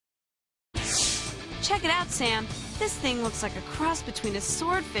Check it out, Sam. This thing looks like a cross between a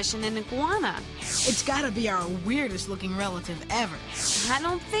swordfish and an iguana. It's gotta be our weirdest looking relative ever. I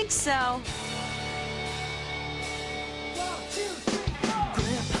don't think so.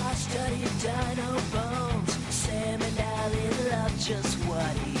 Grandpa studied dino bones. Sam and Allie loved just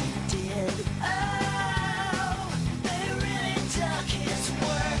what he did. Oh, they really dug his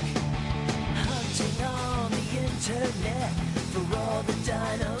work. Hunting on the internet for all the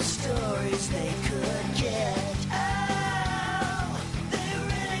dino stories they could get. Oh, they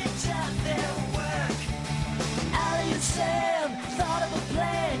really dug their work. Allie and Sam thought of a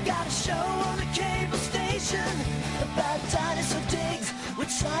plan. Got a show on the cable station about dinosaur digs. What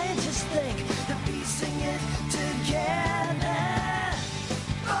scientists think they're piecing it together.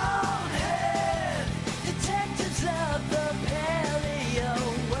 Bonehead Detectives of the Paleo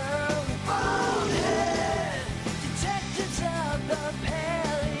World. Bonehead Detectives of the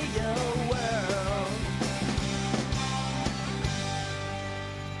Paleo World.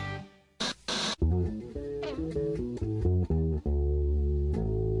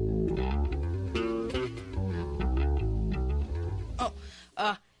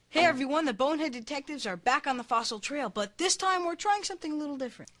 Hey everyone, the Bonehead Detectives are back on the fossil trail, but this time we're trying something a little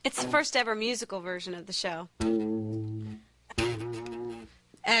different. It's the first ever musical version of the show.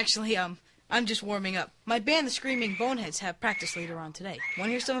 Actually, I'm just warming up. My band, the Screaming Boneheads, have practice later on today. Want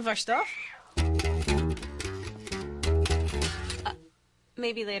to hear some of our stuff?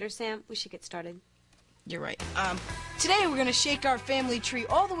 Maybe later, Sam. We should get started. You're right. Today we're gonna shake our family tree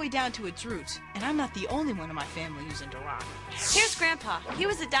all the way down to its roots, and I'm not the only one in my family who's into rock. Here's Grandpa. He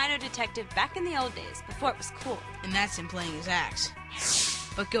was a dino detective back in the old days, before it was cool. And that's him playing his axe.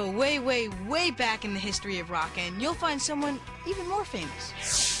 But go way, way, way back in the history of rock, and you'll find someone even more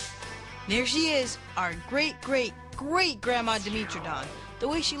famous. There she is, our great-great-great-grandma Dimetrodon, the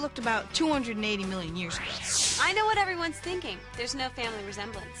way she looked about 280 million years ago. I know what everyone's thinking. There's no family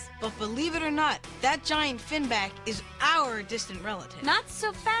resemblance. But believe it or not, that giant finback is our distant relative. Not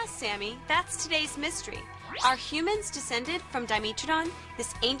so fast, Sammy. That's today's mystery. Are humans descended from Dimetrodon,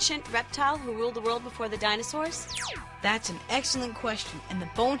 this ancient reptile who ruled the world before the dinosaurs? That's an excellent question, and the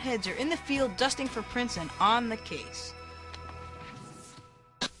Boneheads are in the field dusting for prints and on the case.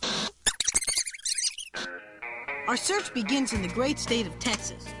 Our search begins in the great state of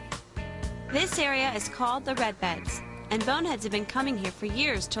Texas. This area is called the Red Beds, and boneheads have been coming here for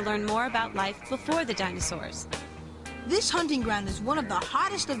years to learn more about life before the dinosaurs. This hunting ground is one of the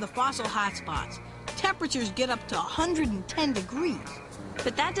hottest of the fossil hotspots. Temperatures get up to 110 degrees.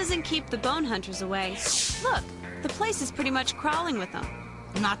 But that doesn't keep the bone hunters away. Look, the place is pretty much crawling with them.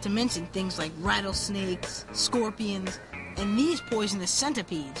 Not to mention things like rattlesnakes, scorpions, and these poisonous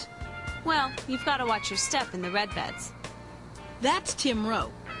centipedes. Well, you've got to watch your step in the Red Beds. That's Tim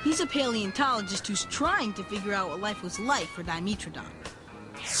Rowe. He's a paleontologist who's trying to figure out what life was like for Dimetrodon.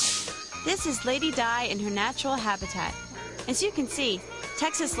 This is Lady Di in her natural habitat. As you can see,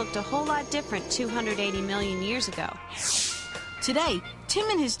 Texas looked a whole lot different 280 million years ago. Today, Tim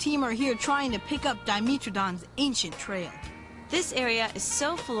and his team are here trying to pick up Dimetrodon's ancient trail. This area is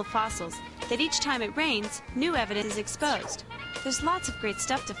so full of fossils that each time it rains, new evidence is exposed. There's lots of great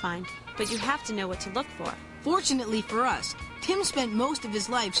stuff to find, but you have to know what to look for. Fortunately for us, Tim spent most of his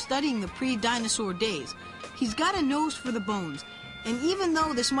life studying the pre-dinosaur days. He's got a nose for the bones, and even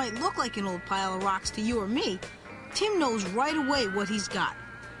though this might look like an old pile of rocks to you or me, Tim knows right away what he's got.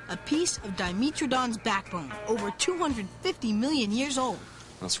 A piece of Dimetrodon's backbone, over 250 million years old.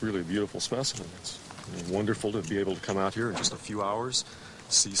 That's really a beautiful specimen. It's wonderful to be able to come out here in just a few hours,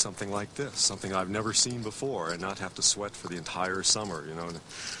 see something like this, something I've never seen before, and not have to sweat for the entire summer, you know, and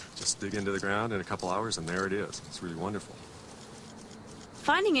just dig into the ground in a couple hours, and there it is. It's really wonderful.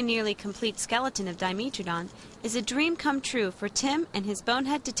 Finding a nearly complete skeleton of Dimetrodon is a dream come true for Tim and his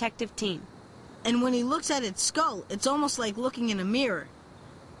Bonehead Detective team. And when he looks at its skull, it's almost like looking in a mirror.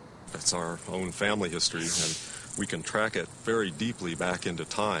 That's our own family history, and we can track it very deeply back into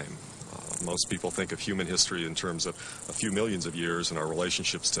time. Most people think of human history in terms of a few millions of years and our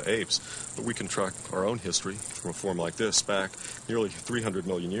relationships to apes, but we can track our own history from a form like this back nearly 300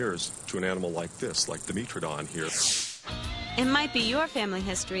 million years to an animal like this, like Dimetrodon here. It might be your family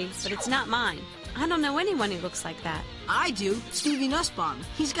history, but it's not mine. I don't know anyone who looks like that. I do. Stevie Nussbaum.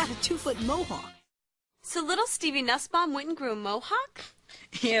 He's got a 2-foot mohawk. So little Stevie Nussbaum went and grew a mohawk?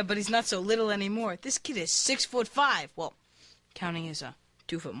 Yeah, but he's not so little anymore. This kid is 6'5". Well, counting his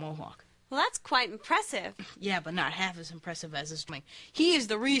 2-foot mohawk. Well, that's quite impressive. Yeah, but not half as impressive as his swing. He is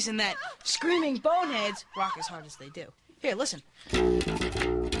the reason that screaming boneheads rock as hard as they do. Here, listen.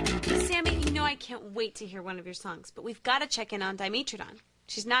 Sammy, you know I can't wait to hear one of your songs, but we've got to check in on Dimetrodon.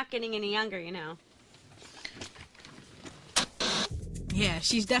 She's not getting any younger, you know. Yeah,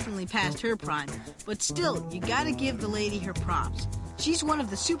 she's definitely past her prime. But still, you gotta give the lady her props. She's one of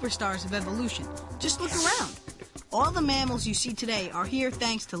the superstars of evolution. Just look around. All the mammals you see today are here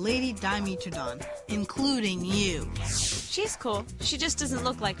thanks to Lady Dimetrodon, including you. She's cool. She just doesn't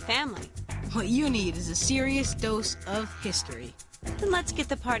look like family. What you need is a serious dose of history. Then let's get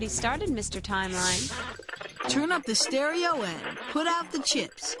the party started, Mr. Timeline. Turn up the stereo and put out the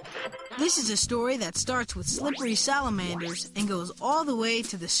chips. This is a story that starts with slippery salamanders and goes all the way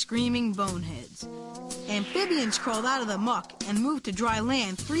to the screaming boneheads. Amphibians crawled out of the muck and moved to dry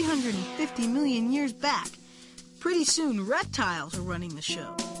land 350 million years back. Pretty soon, reptiles are running the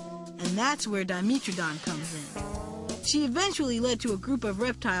show. And that's where Dimetrodon comes in. She eventually led to a group of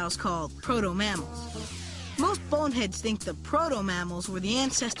reptiles called protomammals. Most boneheads think the protomammals were the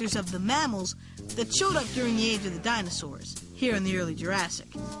ancestors of the mammals that showed up during the age of the dinosaurs, here in the early Jurassic.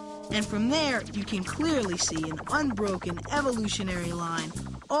 And from there, you can clearly see an unbroken evolutionary line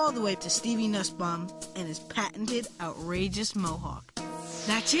all the way to Stevie Nussbaum and his patented outrageous mohawk.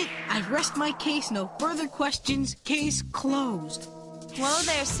 That's it. I've rest my case. No further questions. Case closed. Whoa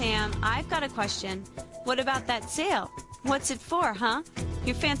there, Sam. I've got a question. What about that sail? What's it for, huh?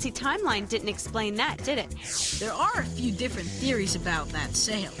 Your fancy timeline didn't explain that, did it? There are a few different theories about that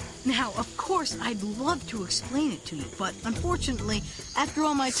sail. Now, of course, I'd love to explain it to you, but unfortunately, after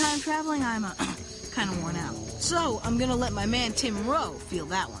all my time traveling, I'm kind of worn out. So, I'm going to let my man Tim Rowe feel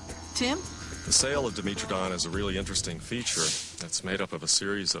that one. Tim? The sail of Dimetrodon is a really interesting feature. It's made up of a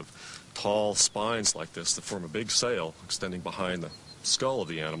series of tall spines like this that form a big sail extending behind the skull of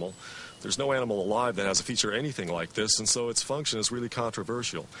the animal. There's no animal alive that has a feature anything like this, and so its function is really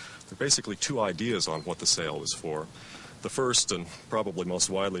controversial. There are basically two ideas on what the sail is for. The first, and probably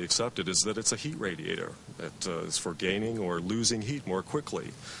most widely accepted, is that it's a heat radiator. It is for gaining or losing heat more quickly.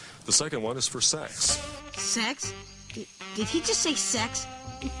 The second one is for sex. Sex? Did he just say sex?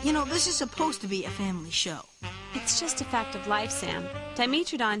 You know, this is supposed to be a family show. It's just a fact of life, Sam.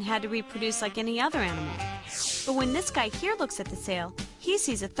 Dimetrodon had to reproduce like any other animal. But when this guy here looks at the sail, he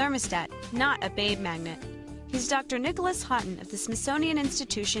sees a thermostat, not a babe magnet. He's Dr. Nicholas Houghton of the Smithsonian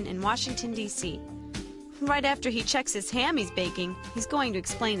Institution in Washington, D.C. Right after he checks his ham he's baking, he's going to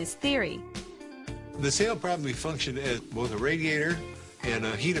explain his theory. The sail probably functioned as both a radiator and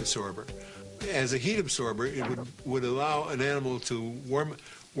a heat absorber. As a heat absorber, it would allow an animal to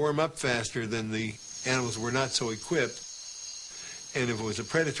warm up faster than the animals were not so equipped. And if it was a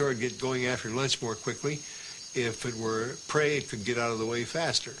predator, it'd get going after lunch more quickly. If it were prey, it could get out of the way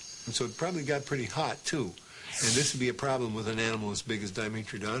faster. And so it probably got pretty hot, too. And this would be a problem with an animal as big as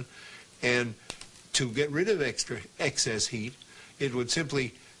Dimetrodon. And to get rid of excess heat, it would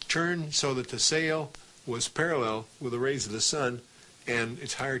simply turn so that the sail was parallel with the rays of the sun, and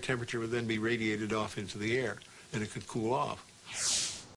its higher temperature would then be radiated off into the air, and it could cool off.